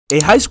A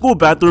high school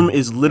bathroom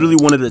is literally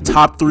one of the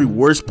top 3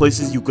 worst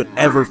places you could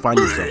ever find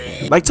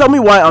yourself. Like, tell me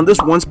why on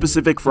this one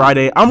specific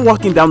Friday, I'm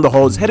walking down the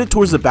halls headed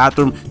towards the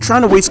bathroom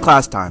trying to waste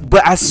class time.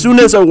 But as soon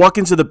as I walk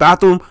into the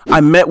bathroom, I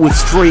met with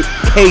straight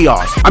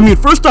chaos. I mean,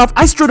 first off,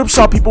 I straight up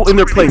saw people in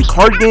there playing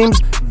card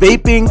games,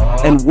 vaping,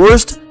 and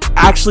worst,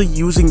 actually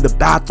using the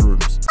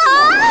bathrooms.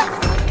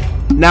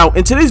 Now,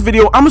 in today's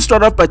video, I'm gonna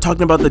start off by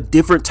talking about the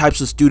different types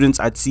of students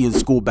I'd see in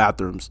school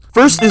bathrooms.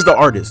 First is the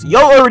artist.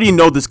 Y'all already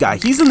know this guy.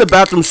 He's in the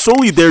bathroom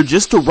solely there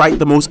just to write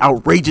the most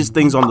outrageous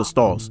things on the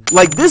stalls.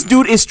 Like, this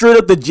dude is straight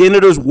up the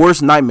janitor's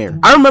worst nightmare.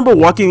 I remember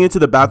walking into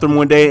the bathroom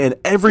one day and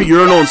every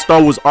urinal and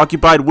stall was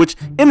occupied, which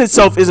in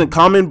itself isn't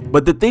common,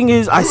 but the thing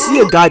is, I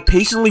see a guy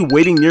patiently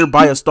waiting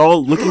nearby a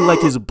stall looking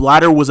like his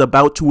bladder was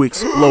about to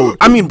explode.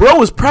 I mean, bro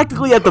was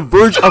practically at the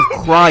verge of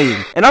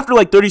crying. And after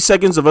like 30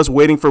 seconds of us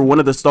waiting for one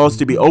of the stalls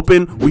to be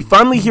open, we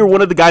finally hear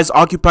one of the guys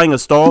occupying a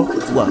stall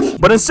flush.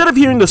 But instead of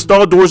hearing the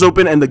stall doors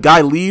open and the guy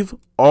leave,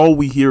 all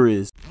we hear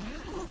is...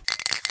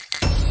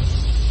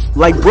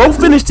 Like, bro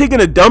finished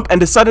taking a dump and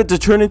decided to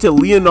turn into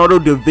Leonardo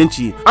da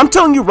Vinci. I'm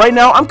telling you right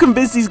now, I'm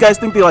convinced these guys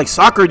think they like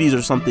Socrates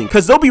or something,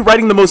 because they'll be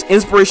writing the most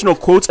inspirational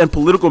quotes and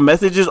political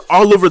messages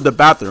all over the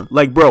bathroom.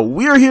 Like, bro,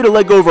 we are here to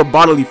let go of our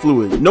bodily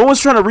fluids. No one's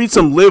trying to read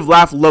some live,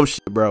 laugh, love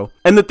shit, bro.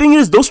 And the thing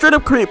is, they'll straight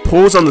up create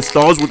polls on the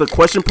stalls with a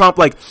question prompt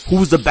like,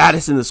 who's the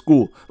baddest in the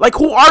school? Like,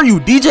 who are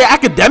you, DJ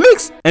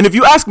Academics? And if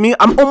you ask me,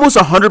 I'm almost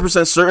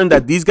 100% certain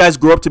that these guys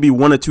grow up to be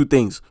one of 2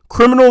 things: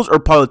 criminals or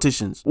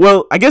politicians.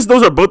 Well, I guess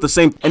those are both the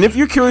same. And if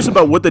you're curious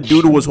about what the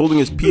dude who was holding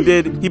his pee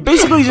did, he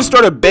basically just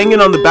started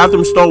banging on the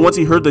bathroom stall once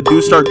he heard the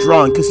dude start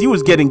drawing because he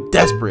was getting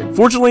desperate.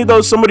 Fortunately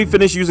though, somebody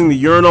finished using the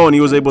urinal and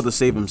he was able to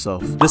save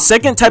himself. The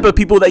second type of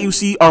people that you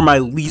see are my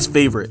least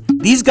favorite.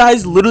 These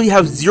guys literally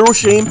have zero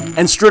shame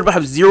and straight up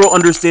have zero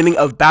understanding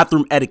of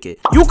bathroom etiquette.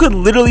 You could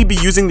literally be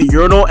using the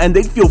urinal and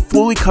they'd feel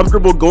fully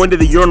comfortable going to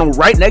the urinal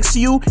right next to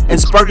you and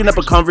sparking up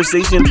a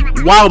conversation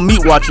while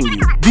meat watching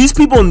you. These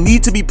people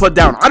need to be put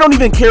down. I don't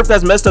even care if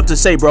that's messed up to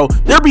say, bro.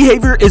 Their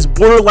behavior is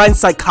borderline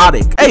psychotic.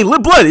 Hey,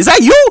 LitBlood, is that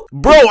you?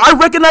 Bro, I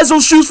recognize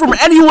those shoes from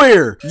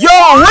anywhere. Yo,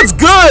 what's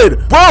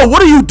good? Bro,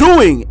 what are you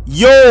doing?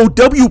 Yo,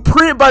 W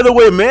print, by the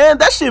way, man.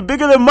 That shit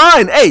bigger than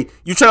mine. Hey,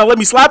 you trying to let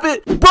me slap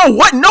it? Bro,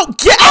 what? No,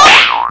 get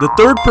out! The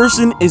third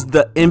person is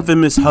the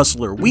infamous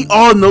hustler. We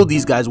all know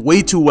these guys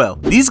way too well.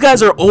 These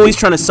guys are always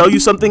trying to sell you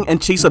something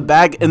and chase a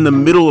bag in the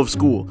middle of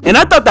school. And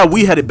I thought that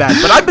we had it bad,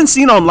 but I've been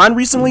seeing online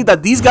recently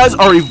that these guys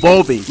are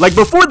evolving. Like,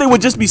 before they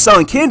would just be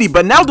selling candy,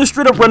 but now they're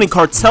straight up running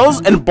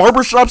cartels and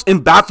barbershops in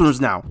bathrooms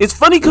now. It's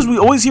funny because we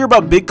always hear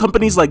about big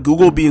companies like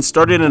Google being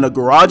started in a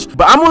garage,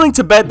 but I'm willing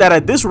to bet that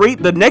at this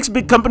rate, the next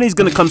big company is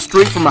going to come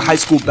straight from a high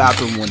school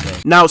bathroom one day.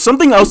 Now,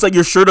 something else that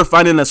you're sure to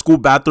find in a school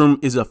bathroom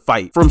is a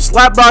fight. From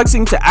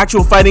slapboxing to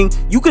actual fighting,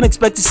 you can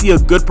expect to see a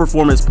good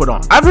performance put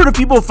on. I've heard of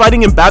people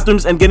fighting in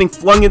bathrooms and getting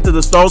flung into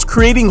the stalls,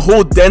 creating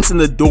whole dents in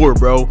the door,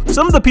 bro.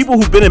 Some of the people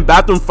who've been in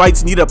bathroom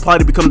fights need to apply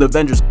to become the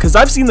Avengers, because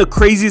I've seen the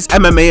craziest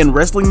MMA and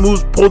wrestling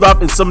moves pulled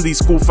off in some of these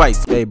school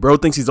fights. Hey, bro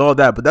thinks he's all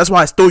that, but that's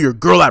why I stole your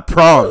girl at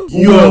prom.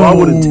 Yo, I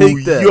wouldn't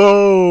take that.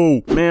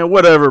 Yo, man,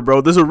 whatever,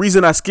 bro. There's a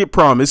reason I skipped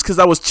prom. It's because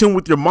I was chilling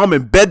with your mom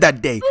in bed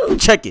that day.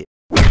 Check it.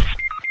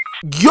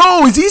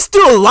 Yo, is he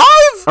still alive?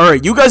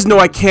 Alright, you guys know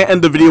I can't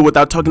end the video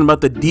without talking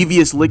about the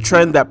devious lick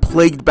trend that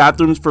plagued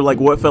bathrooms for like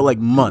what felt like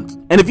months.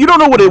 And if you don't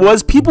know what it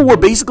was, people were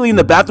basically in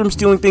the bathroom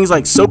stealing things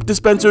like soap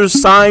dispensers,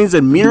 signs,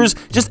 and mirrors,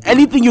 just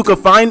anything you could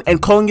find,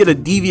 and calling it a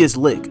devious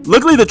lick.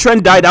 Luckily, the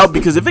trend died out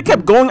because if it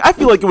kept going, I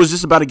feel like it was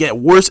just about to get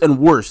worse and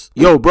worse.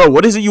 Yo, bro,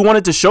 what is it you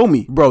wanted to show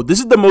me? Bro, this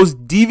is the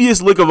most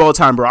devious lick of all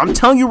time, bro. I'm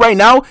telling you right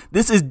now,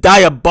 this is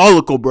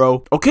diabolical,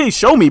 bro. Okay,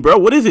 show me, bro.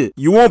 What is it?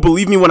 You won't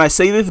believe me when I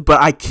say this, but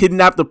I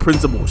kidnapped the principal.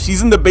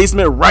 She's in the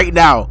basement right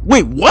now.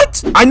 Wait,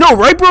 what? I know,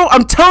 right, bro?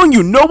 I'm telling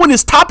you, no one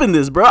is topping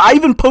this, bro. I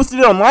even posted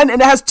it online and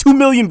it has 2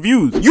 million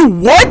views. You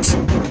what?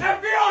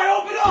 FBI,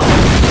 open up!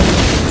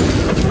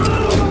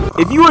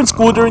 If you were in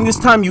school during this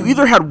time, you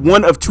either had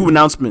one of 2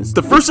 announcements.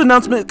 The first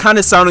announcement kind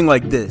of sounding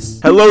like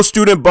this. Hello,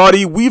 student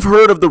body. We've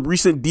heard of the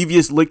recent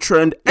devious lick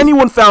trend.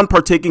 Anyone found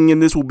partaking in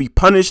this will be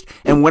punished.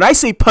 And when I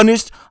say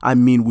punished, I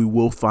mean we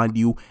will find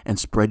you and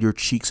spread your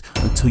cheeks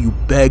until you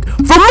beg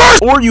for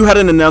mercy. Or you had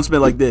an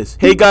announcement like this.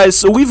 Hey guys,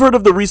 so we've heard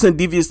of the recent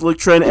devious lick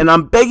trend and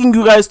I'm begging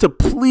you guys to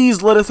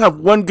please let us have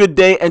one good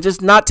day and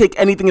just not take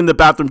anything in the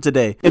bathroom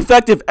today. In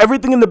fact, if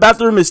everything in the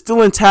bathroom is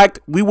still intact,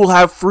 we will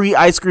have free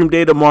ice cream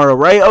day tomorrow,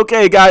 right?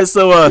 Okay guys,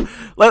 so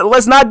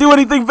let's not do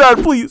anything bad,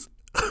 please.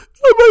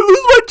 I might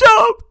lose my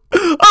job.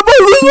 I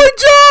might lose my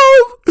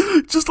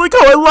job! Just like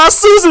how I lost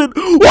Susan!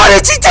 Why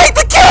did she take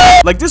the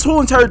kid? Like, this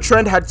whole entire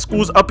trend had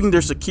schools upping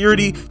their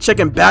security,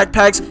 checking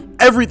backpacks,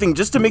 everything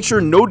just to make sure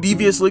no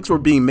devious licks were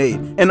being made.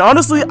 And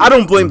honestly, I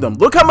don't blame them.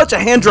 Look how much a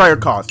hand dryer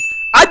costs.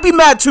 I'd be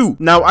mad too.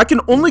 Now, I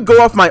can only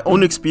go off my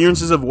own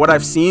experiences of what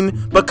I've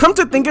seen, but come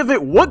to think of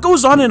it, what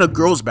goes on in a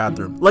girl's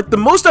bathroom? Like, the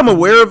most I'm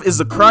aware of is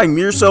the crying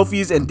mirror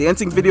selfies and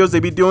dancing videos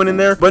they be doing in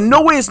there, but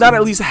no way it's not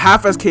at least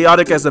half as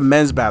chaotic as a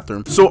men's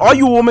bathroom. So all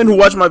you women who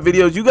watch my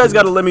videos, you guys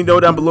gotta let me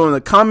know down below in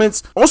the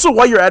comments. Also,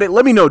 while you're at it,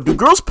 let me know, do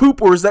girls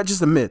poop or is that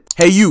just a myth?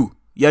 Hey you,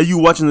 Yeah, you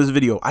watching this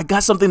video. I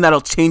got something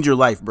that'll change your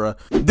life, bruh.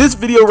 This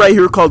video right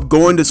here called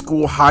Going to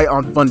School High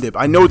on Fun Dip.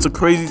 I know it's a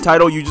crazy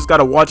title. You just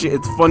gotta watch it.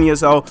 It's funny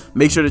as hell.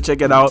 Make sure to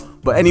check it out.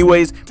 But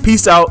anyways,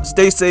 peace out,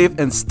 stay safe,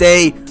 and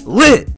stay lit.